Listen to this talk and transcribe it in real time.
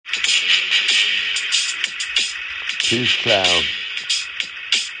Peace Clown,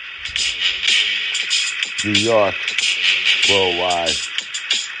 New York, worldwide.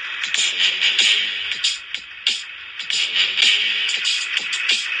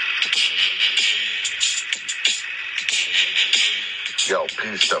 Yo,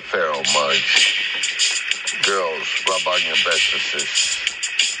 peace to Pharaoh Munch. Girls, rub on your breastises.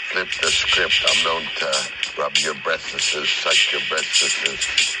 Flip the script. I'm known to rub your breastises, suck your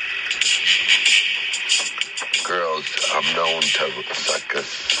breastises. Girls, I'm known to suck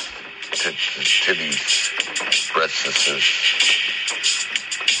us titties, breastises.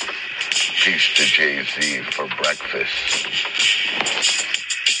 Peace to Jay-Z for breakfast.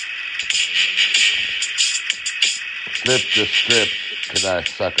 Flip the script. Can I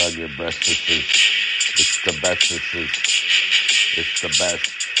suck on your breastises? It's the bestesses. It's the best.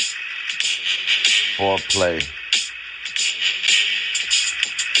 Foreplay.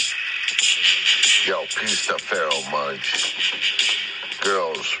 Yo, peace to Pharaoh Munch.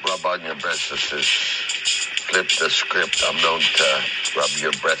 Girls, rub on your breastises. Flip the script. I'm known to rub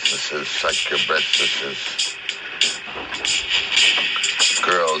your breastises, suck your breastises.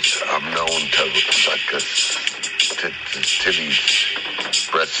 Girls, I'm known to suck us titties,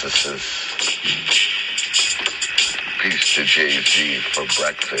 breastises. Peace to Jay-Z for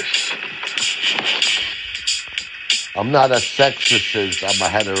breakfast. I'm not a sexist, I'm a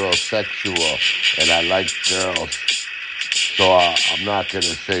heterosexual, and I like girls. So I'm not going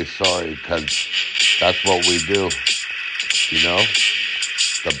to say sorry, because that's what we do, you know?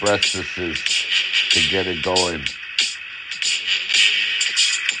 The breastises to get it going.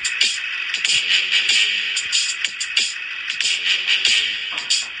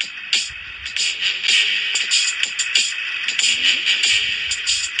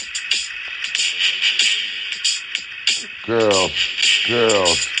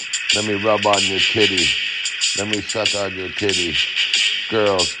 Girls, let me rub on your titty. Let me suck on your titty.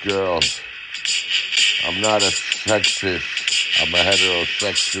 Girls. I'm not a sexist. I'm a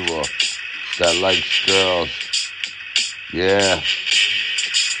heterosexual that likes girls. Yeah.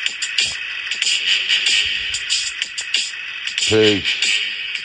 Peace.